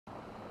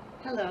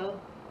Hello,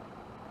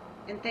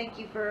 and thank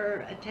you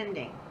for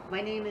attending.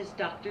 My name is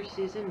Dr.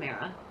 Susan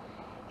Marra,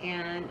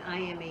 and I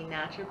am a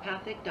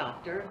naturopathic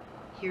doctor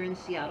here in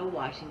Seattle,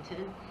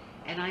 Washington,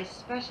 and I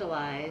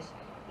specialize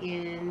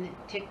in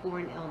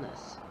tick-borne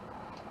illness.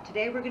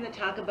 Today we're going to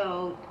talk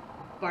about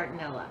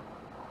Bartonella.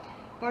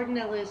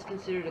 Bartonella is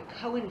considered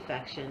a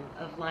co-infection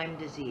of Lyme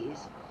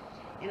disease.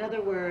 In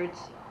other words,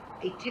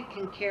 a tick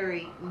can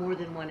carry more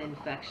than one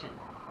infection.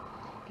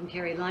 It can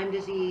carry Lyme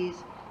disease,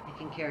 it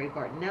can carry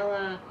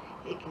Bartonella,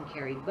 it can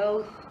carry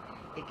both,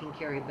 it can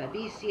carry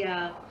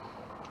Babesia.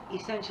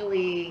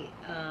 Essentially,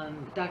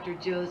 Dr.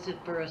 Joseph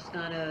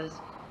Burrascano's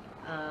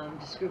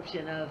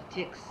description of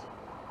ticks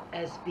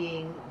as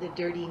being the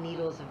dirty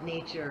needles of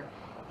nature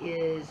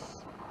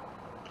is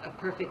a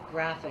perfect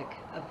graphic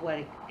of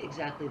what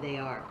exactly they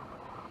are.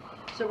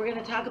 So we're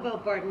going to talk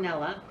about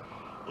Bartonella,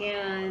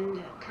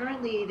 and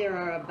currently there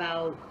are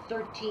about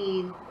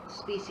 13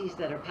 species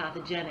that are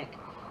pathogenic.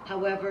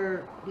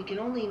 However, we can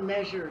only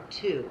measure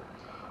two,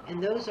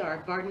 and those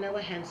are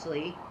Bartonella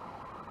hensleyi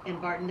and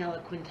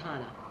Bartonella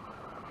quintana.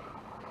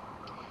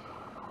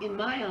 In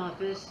my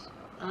office,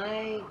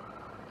 I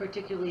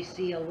particularly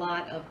see a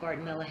lot of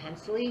Bartonella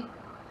hensleyi,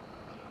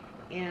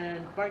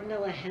 and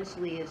Bartonella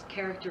hensleyi is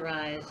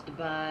characterized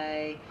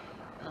by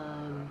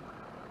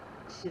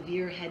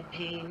severe head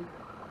pain,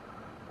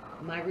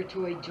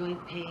 migratory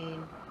joint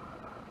pain,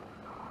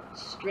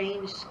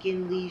 strange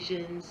skin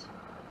lesions,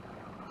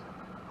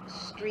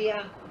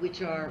 stria,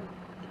 which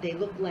they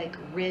look like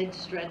red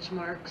stretch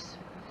marks,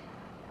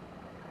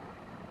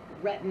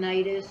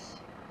 retinitis,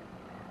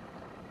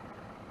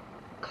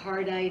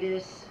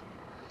 carditis.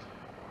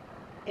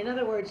 In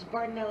other words,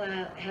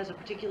 Bartonella has a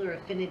particular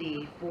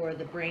affinity for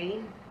the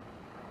brain,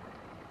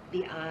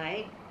 the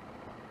eye,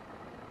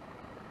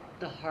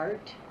 the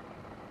heart,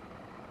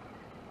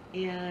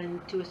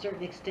 and to a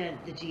certain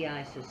extent the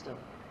GI system.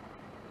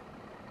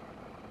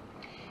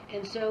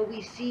 And so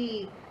we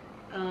see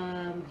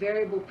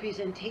variable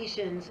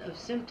presentations of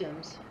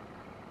symptoms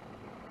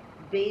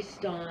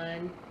based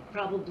on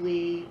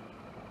probably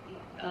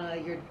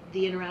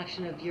the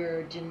interaction of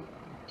your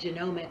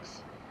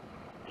genomics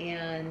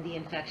and the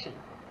infection.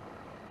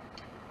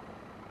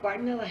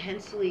 Bartonella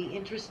hensleyi,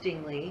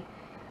 interestingly,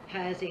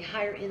 has a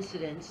higher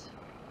incidence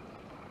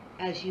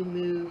as you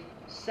move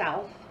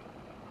south,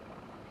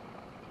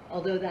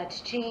 although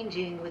that's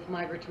changing with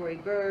migratory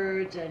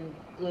birds and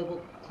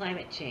global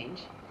climate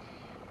change.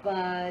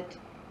 But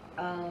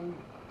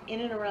in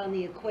and around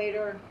the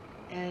equator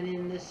and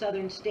in the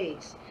southern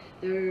states,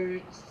 there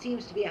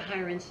seems to be a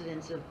higher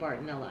incidence of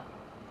Bartonella.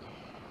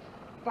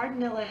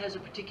 Bartonella has a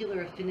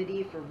particular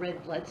affinity for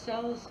red blood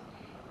cells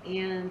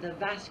and the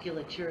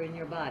vasculature in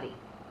your body.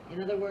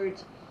 In other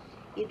words,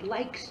 it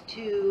likes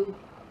to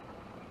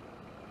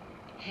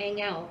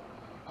hang out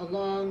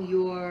along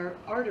your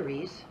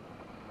arteries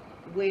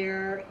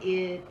where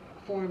it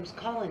forms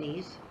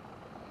colonies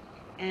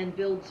and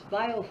builds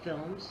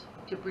biofilms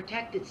to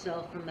protect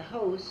itself from the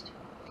host,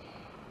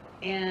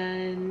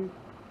 and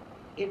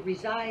it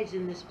resides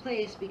in this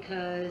place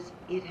because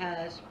it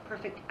has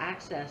perfect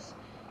access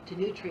to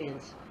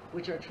nutrients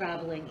which are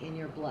traveling in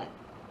your blood.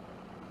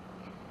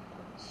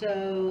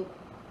 So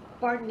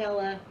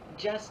Bartonella,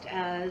 just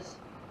as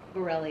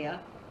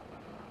Borrelia,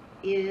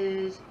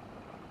 is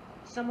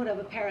somewhat of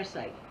a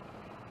parasite.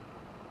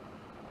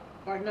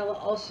 Bartonella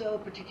also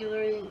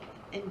particularly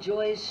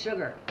enjoys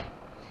sugar.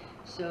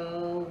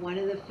 So one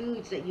of the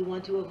foods that you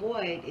want to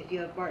avoid if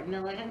you have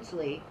Bartonella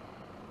hensleyi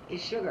is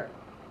sugar,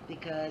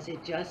 because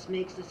it just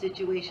makes the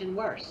situation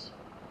worse.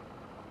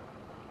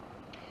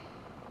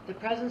 The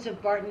presence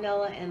of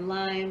Bartonella and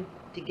Lyme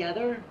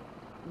together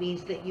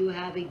means that you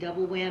have a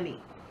double whammy.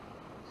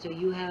 So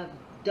you have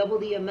double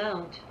the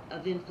amount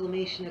of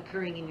inflammation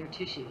occurring in your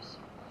tissues.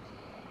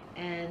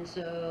 And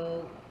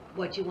so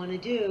what you want to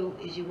do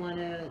is you want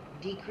to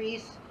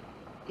decrease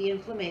the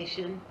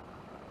inflammation,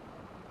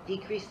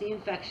 decrease the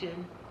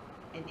infection,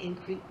 and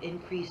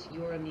increase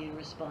your immune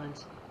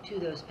response to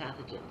those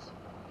pathogens.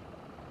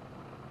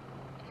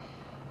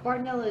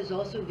 Bartonella is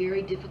also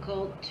very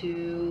difficult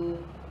to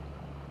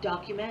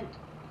document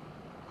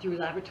through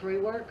laboratory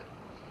work.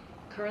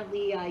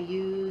 Currently, I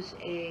use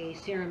a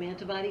serum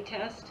antibody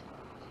test,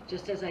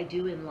 just as I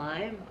do in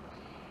Lyme,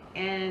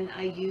 and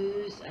I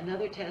use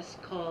another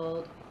test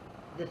called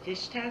the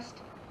FISH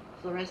test,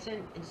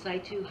 fluorescent in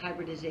situ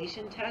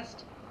hybridization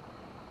test,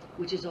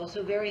 which is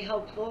also very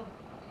helpful.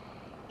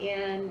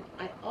 And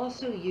I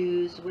also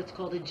use what's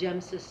called a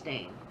gem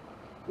sustain,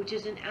 which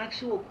is an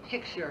actual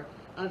picture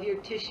of your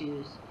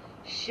tissues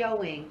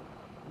showing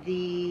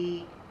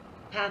the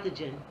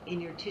pathogen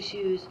in your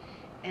tissues,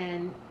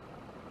 and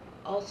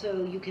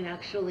also you can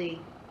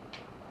actually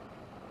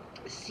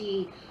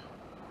see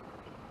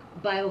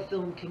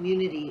biofilm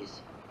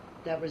communities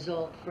that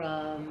result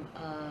from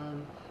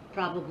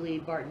probably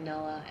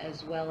Bartonella,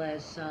 as well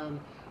as some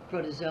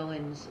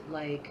protozoans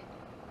like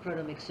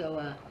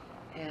Protomyxoa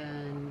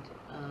and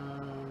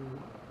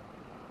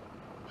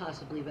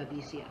possibly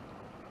Babesia.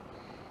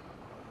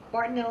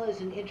 Bartonella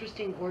is an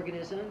interesting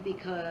organism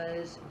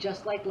because,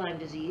 just like Lyme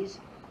disease,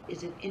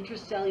 is an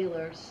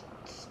intracellular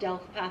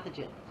stealth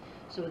pathogen.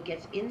 So it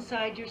gets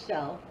inside your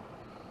cell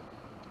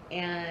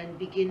and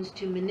begins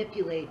to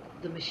manipulate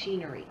the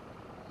machinery.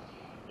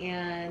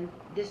 And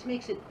this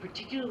makes it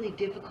particularly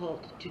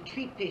difficult to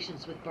treat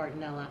patients with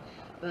Bartonella,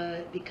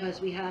 but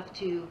because we have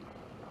to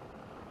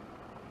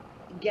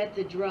get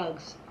the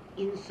drugs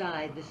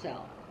inside the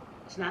cell.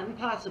 It's not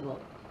impossible,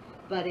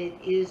 but it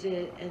is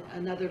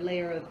another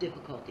layer of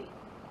difficulty.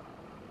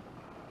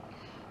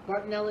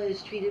 Bartonella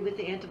is treated with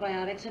the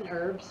antibiotics and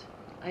herbs.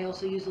 I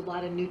also use a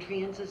lot of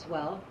nutrients as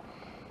well.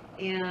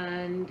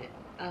 And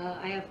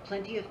I have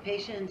plenty of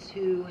patients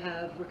who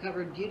have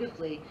recovered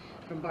beautifully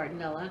from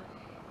Bartonella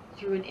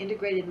through an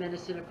integrated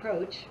medicine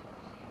approach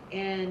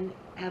and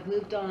have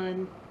moved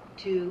on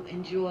to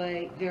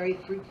enjoy very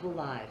fruitful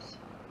lives.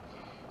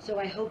 So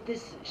I hope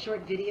this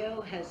short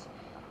video has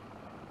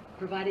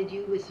provided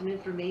you with some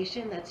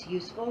information that's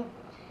useful,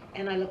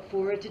 and I look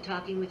forward to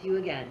talking with you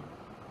again.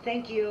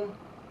 Thank you.